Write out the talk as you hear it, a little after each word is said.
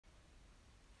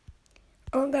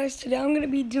Oh guys, today I'm going to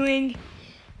be doing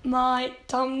my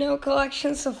thumbnail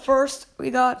collection. So first we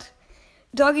got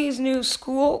Dougie's new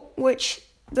school, which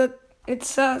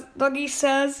Dougie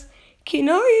says, "Can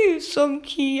I use some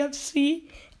KFC?"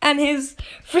 And his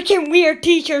freaking weird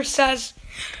teacher says,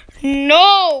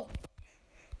 "No!"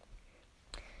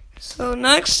 So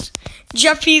next,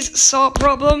 Jeffy's saw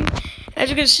problem. As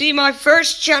you can see, my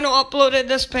first channel uploaded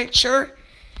this picture.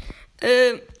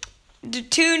 The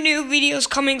two new videos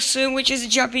coming soon, which is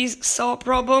Jeffy's saw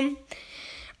problem.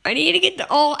 I need to get the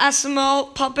all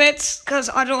SML puppets because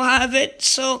I don't have it,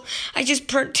 so I just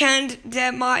pretend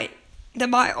that my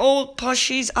old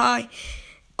plushies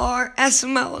are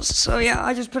SMLs. So yeah,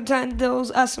 I just pretend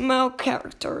those SML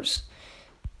characters.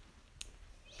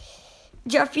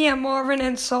 Jeffy and Marvin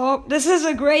and Saw. This is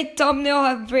a great thumbnail.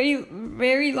 I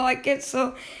very like it.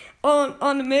 So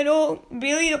on the middle,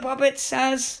 Billy the puppet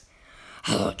says,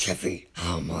 "Hello Jeffy,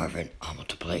 hello Marvin, I want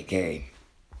to play a game."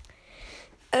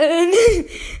 And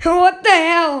what the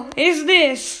hell is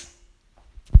this?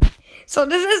 So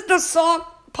this is the Saw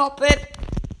puppet.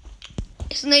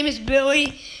 His name is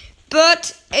Billy,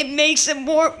 but it makes it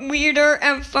more weirder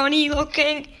and funny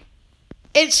looking.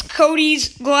 It's Cody's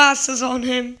glasses on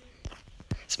him.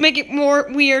 Let's make it more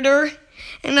weirder.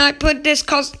 And I put this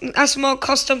SML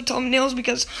custom thumbnails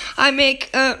because I make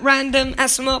random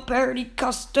SML parody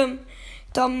custom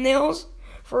thumbnails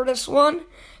for this one.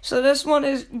 So this one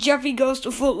is Jeffy Goes to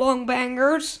Footlong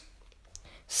Bangers.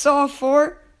 Saw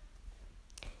 4.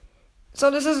 So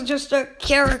this is just a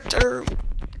character.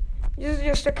 This is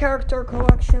just a character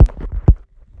collection.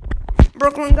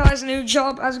 Brooklyn Guy's new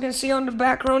job, as you can see on the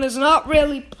background, is not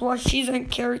really plushies and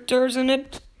characters in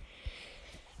it.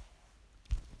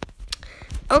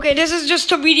 Okay, this is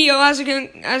just a video, as you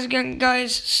can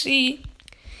guys see.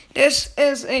 This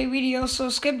is a video, so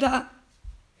skip that.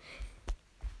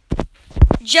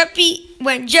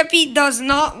 When Jeffy does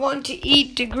not want to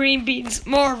eat the green beans,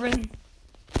 Marvin.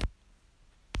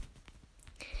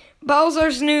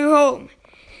 Bowser's new home.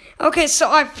 Okay,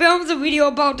 so I filmed the video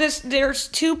about this. There's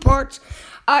 2 parts.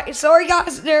 Sorry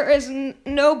guys, there is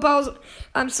no Bowser.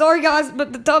 I'm sorry guys,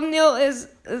 but the thumbnail is,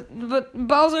 but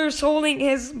Bowser's holding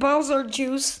his Bowser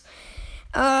juice.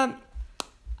 I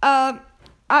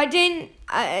didn't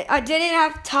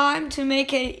have time to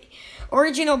make a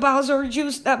original Bowser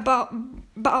juice that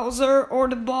Bowser or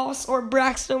the boss or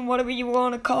Braxton, whatever you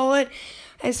want to call it,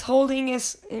 is holding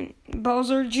his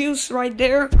Bowser juice right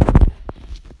there.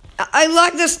 I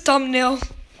like this thumbnail.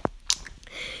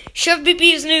 Chef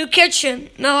BB's new kitchen.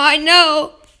 Now I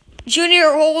know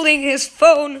Junior holding his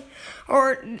phone,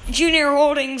 or Junior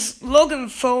holding's Logan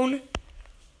phone,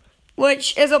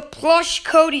 which is a plush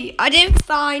Cody. I didn't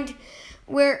find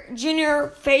where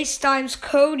Junior FaceTimes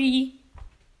Cody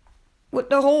with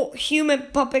the whole human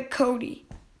puppet Cody.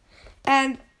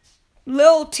 And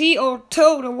Lil T or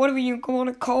Toad or whatever you want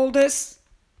to call this.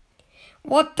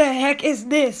 What the heck is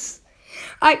this?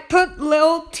 I put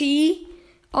Lil T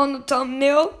on the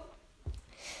thumbnail.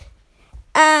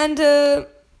 And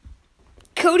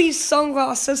Cody's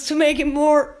sunglasses to make it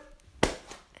more.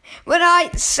 When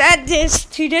I said this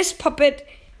to this puppet,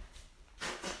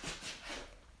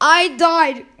 I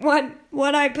died when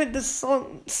I put the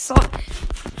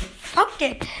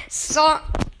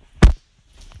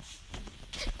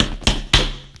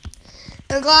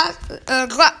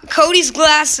Cody's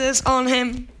glasses on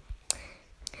him.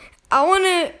 I want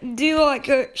to do like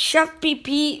a Chef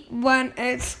PP when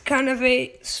it's kind of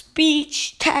a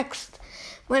speech text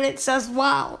when it says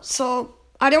wow. So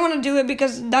I don't want to do it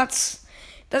because that's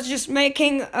just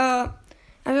making I'm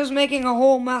just making a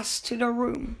whole mess to the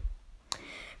room.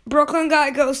 Brooklyn Guy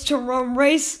goes to rum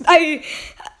race. I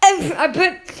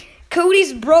put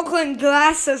Cody's Brooklyn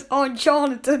glasses on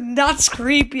Jonathan. That's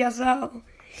creepy as hell.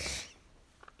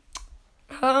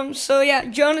 So yeah,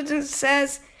 Jonathan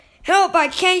says, "Help, I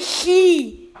can't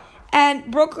see." And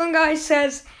Brooklyn Guy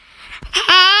says,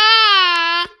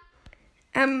 "Ah!"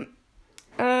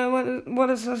 What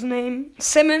is his name?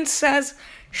 Simmons says,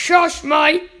 "Shush,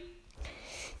 mate."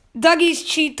 Dougie's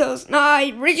Cheetos. Now,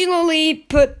 I originally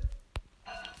put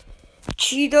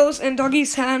Cheetos in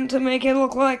Dougie's hand to make it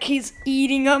look like he's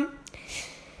eating them.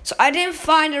 So I didn't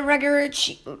find the regular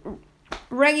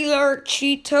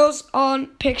Cheetos on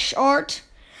PicShart.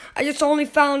 I just only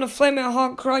found the Flamin'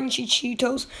 Hot Crunchy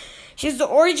Cheetos. She's the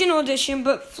original edition,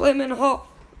 but Flamin' Hot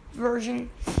version.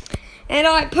 And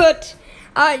I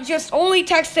just only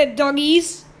texted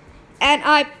Dougie's, and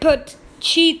I put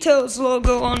Cheetos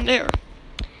logo on there.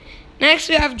 Next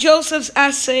we have Joseph's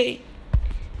essay.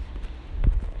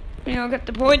 You know, get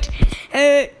the point.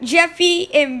 Jeffy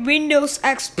in Windows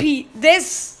XP.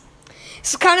 This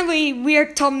It's kind of a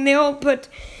weird thumbnail, but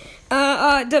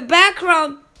the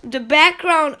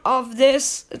background of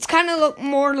this, it's kind of look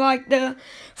more like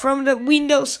from the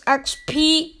Windows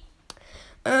XP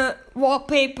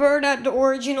wallpaper, that the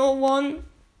original one.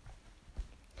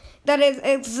 That is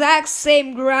exact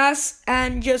same grass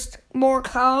and just more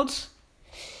clouds,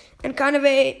 and kind of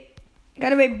a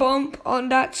bump on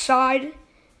that side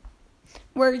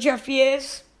where Jeffy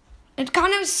is. It's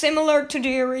kind of similar to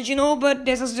the original, but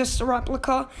this is just a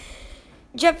replica.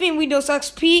 Jeffy in Windows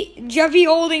XP. Jeffy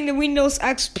holding the Windows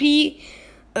XP.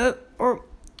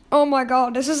 Oh my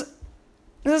god, this is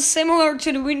similar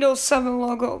to the Windows 7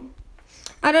 logo.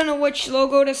 I don't know which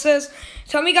logo this is.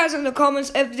 Tell me guys in the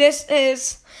comments if this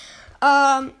is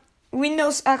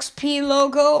Windows XP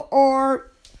logo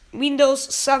or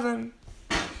Windows 7.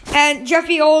 And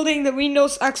Jeffy holding the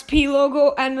Windows XP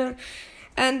logo and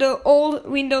the old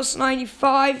Windows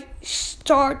 95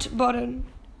 start button.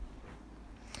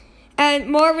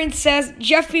 And Marvin says,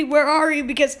 Jeffy, where are you?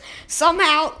 Because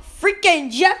somehow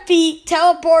freaking Jeffy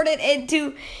teleported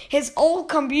into his old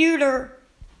computer.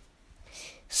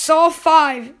 Saw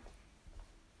 5.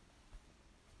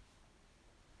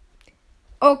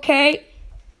 Okay.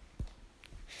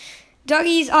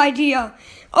 Dougie's idea.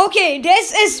 Okay,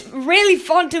 this is really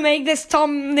fun to make this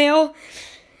thumbnail.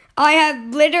 I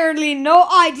have literally no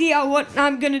idea what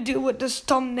I'm gonna do with this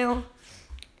thumbnail.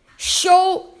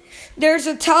 There's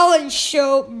a talent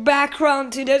show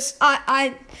background to this.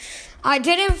 I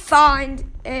didn't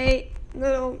find a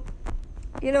little,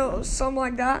 something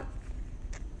like that.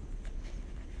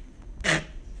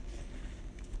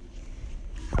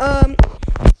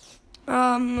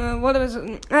 What is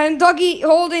it? And Dougie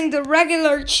holding the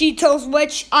regular Cheetos,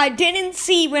 which I didn't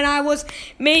see when I was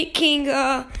making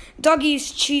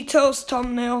Dougie's Cheetos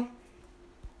thumbnail.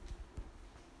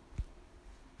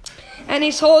 And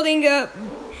he's holding a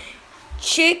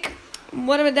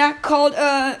whatever that called,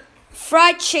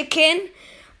 fried chicken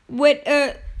with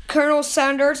Colonel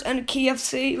Sanders and a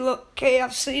KFC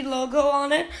logo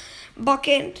on it.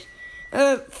 Bucket,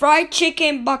 fried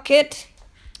chicken bucket,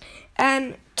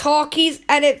 and Talkies,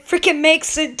 and it freaking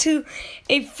makes it to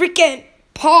a freaking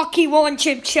Pocky one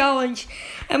chip challenge.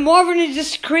 And Marvin is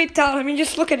just creeped out. I mean,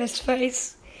 just look at his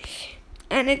face.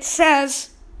 And it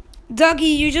says,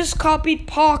 Dougie, you just copied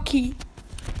Pocky.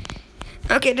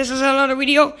 Okay, this is another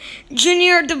video.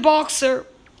 Junior the Boxer.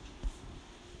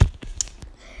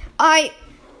 I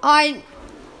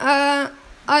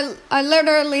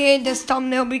literally hate this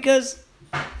thumbnail because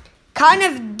kind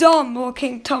of dumb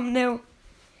looking thumbnail.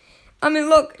 I mean,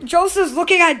 look, Joseph's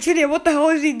looking at Junior. What the hell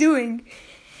is he doing?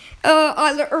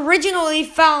 I originally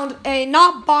found a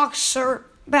not boxer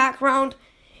background.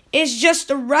 It's just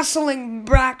a wrestling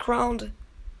background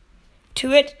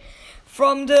to it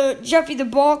from the Jeffy the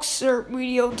Boxer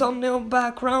video thumbnail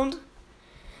background.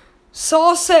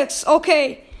 Saw 6.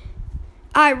 Okay.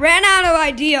 I ran out of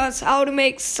ideas how to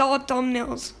make Saw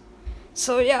thumbnails.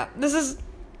 So yeah, this is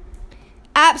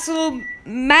absolute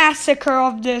massacre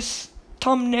of this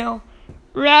thumbnail.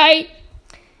 Right?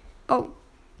 Oh,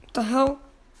 what the hell?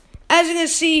 As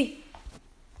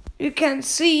you can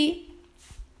see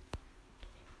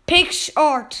picture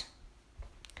art.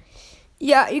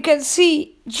 Yeah, you can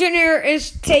see Junior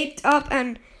is taped up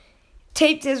and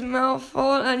taped his mouth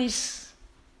on, and he's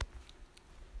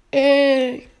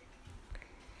I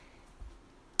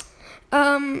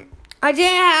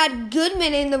didn't have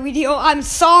Goodman in the video. I'm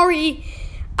sorry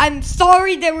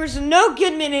there was no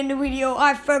Goodman in the video.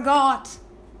 I forgot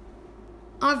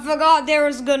there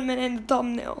was Goodman in the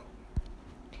thumbnail.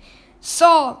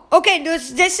 So, okay,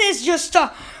 this is just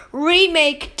a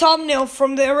remake thumbnail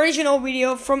from the original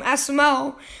video from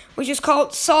SML, which is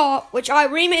called Saw, which I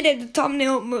remade the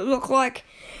thumbnail look like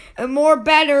more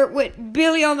better with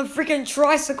Billy on the freaking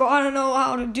tricycle. I don't know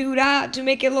how to do that to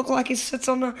make it look like he sits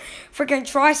on the freaking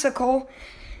tricycle.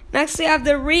 Next, we have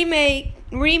the remade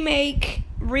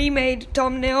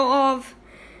thumbnail of,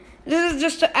 this is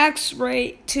just an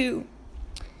X-ray too.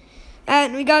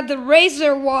 And we got the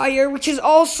razor wire, which is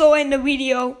also in the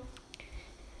video.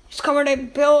 It's covered in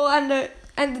Bill and the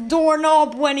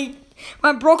doorknob when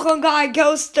Brooklyn guy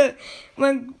goes to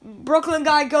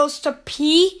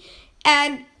pee,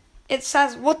 and it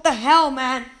says, "What the hell,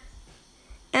 man?"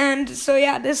 And so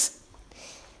yeah, it's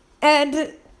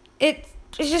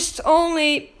just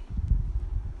only.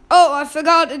 Oh, I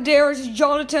forgot that there was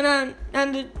Jonathan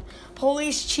and the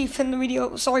police chief in the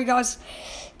video. Sorry guys,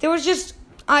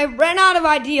 I ran out of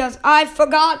ideas. I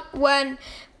forgot when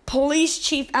police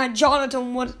chief and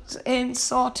Jonathan was in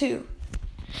Saw 2.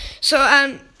 So,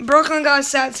 and Brooklyn guy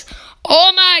says,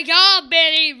 "Oh my God,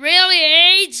 Billy, really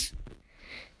AIDS?"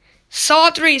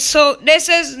 Saw 3. So this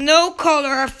is no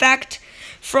color effect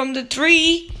from the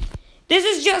 3. This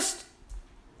is just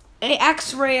a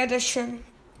X-ray edition.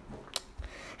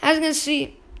 As you can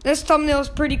see, this thumbnail is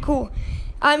pretty cool.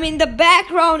 I mean, the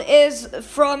background is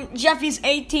from Jeffy's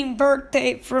 18th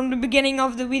birthday from the beginning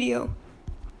of the video.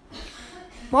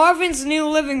 Marvin's new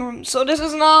living room. So this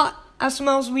is not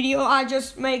SML's video. I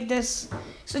just make this.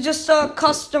 So just a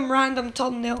custom random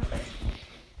thumbnail.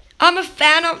 I'm a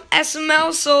fan of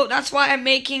SML, so that's why I'm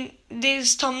making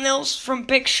these thumbnails from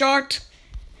PicShart.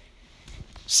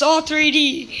 Saw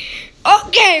 3D.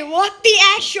 Okay, what the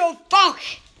actual fuck?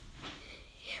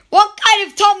 What kind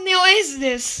of thumbnail is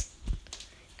this?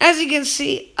 As you can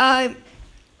see,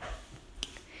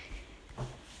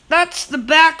 that's the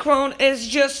background is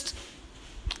just,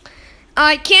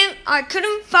 I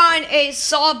couldn't find a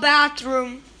Saw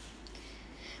bathroom.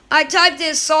 I typed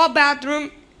in Saw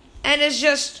bathroom and it's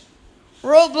just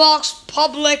Roblox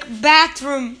public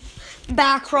bathroom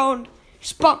background.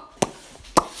 Just popped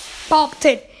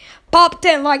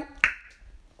in like,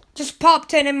 just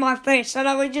popped in my face, and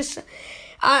I just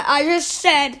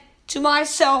said to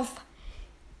myself,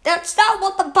 that's not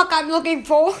what the fuck I'm looking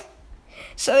for.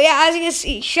 So yeah, as you can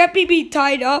see, Sheppy be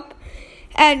tied up,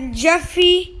 and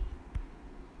Jeffy,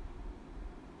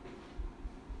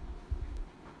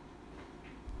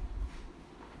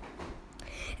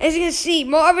 as you can see,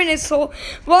 Marvin is whole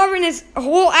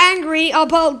angry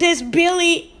about this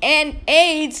Billy and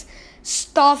AIDS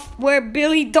stuff, where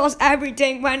Billy does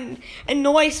everything when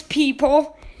annoys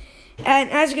people. And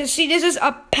as you can see, this is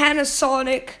a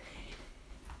Panasonic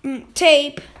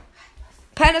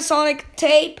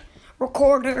tape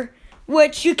recorder,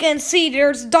 which you can see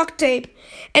there's duct tape,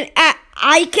 and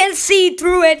I can see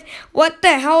through it what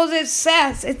the hell it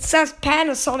says. It says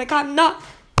Panasonic. I'm not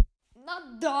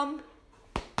dumb.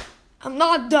 I'm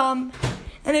not dumb.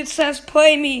 And it says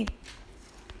play me.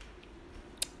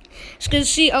 You can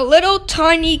see a little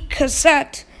tiny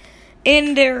cassette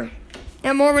in there,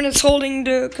 and Marvin is holding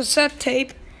the cassette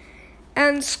tape,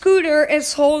 and Scooter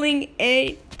is holding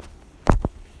a,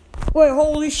 wait,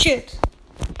 holy shit.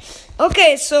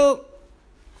 Okay, so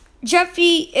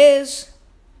Jeffy is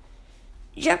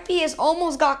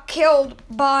almost got killed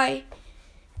by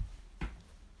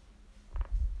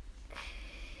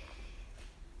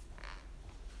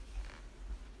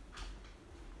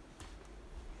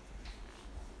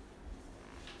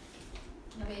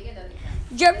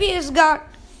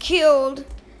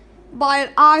an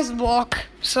ice block,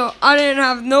 so I didn't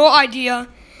have no idea.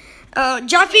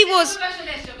 Jeffy was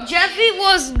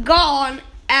gone,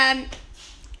 and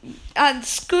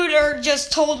Scooter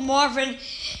just told Marvin,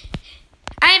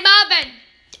 "Hey Marvin,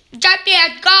 Jeffy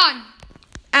has gone."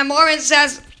 And Marvin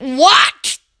says,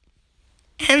 "What?"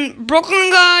 And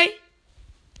Brooklyn guy,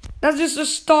 that's just a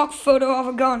stock photo of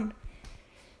a gun.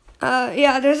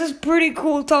 Yeah, this is pretty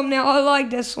cool thumbnail. I like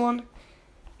this one.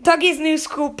 Dougie's New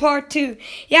School Part 2.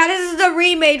 Yeah, this is the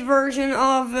remade version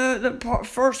of the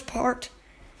first part,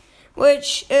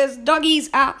 which is Dougie's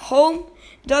at home.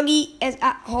 Dougie is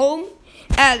at home,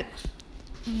 and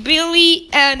Billy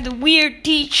and the weird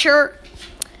teacher,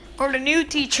 or the new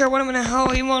teacher, whatever the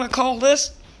hell you want to call this.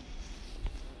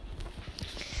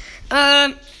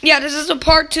 Yeah, this is the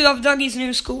part 2 of Dougie's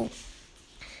New School.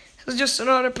 This is just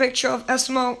another picture of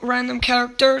SML random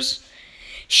characters.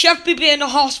 Chef BB in the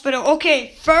hospital.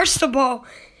 Okay, first of all,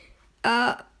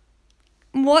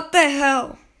 what the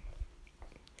hell?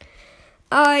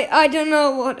 I don't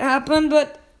know what happened,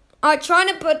 but I tried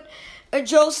to put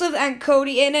Joseph and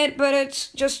Cody in it, but it's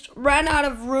just ran out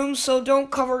of room, so don't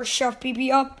cover Chef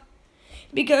BB up,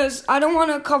 because I don't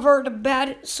want to cover the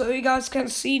bed so you guys can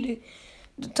see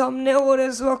the thumbnail, what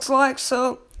it looks like.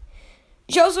 So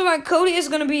Joseph and Cody is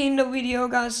going to be in the video,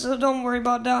 guys, so don't worry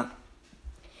about that.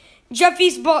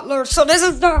 Jeffy's butler. So this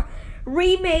is the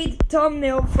remade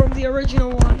thumbnail from the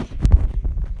original one.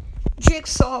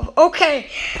 Jigsaw. Okay,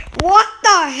 what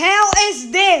the hell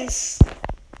is this?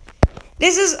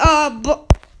 This is a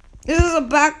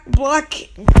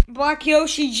Black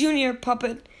Yoshi Jr.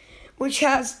 puppet, which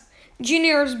has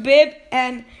Junior's bib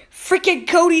and freaking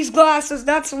Cody's glasses.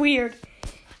 That's weird.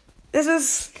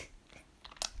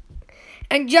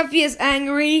 And Jeffy is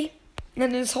angry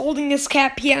and is holding his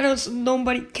cat piano so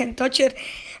nobody can touch it.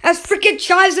 As freaking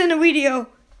chives in the video.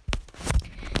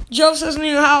 Joseph's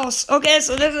new house. Okay,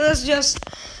 so this is just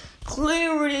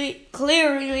clearly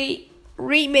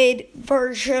remade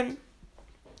version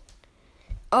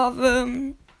of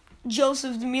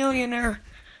Joseph the Millionaire,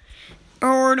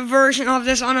 or the version of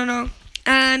this, I don't know.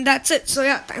 And that's it. So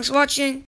yeah, thanks for watching.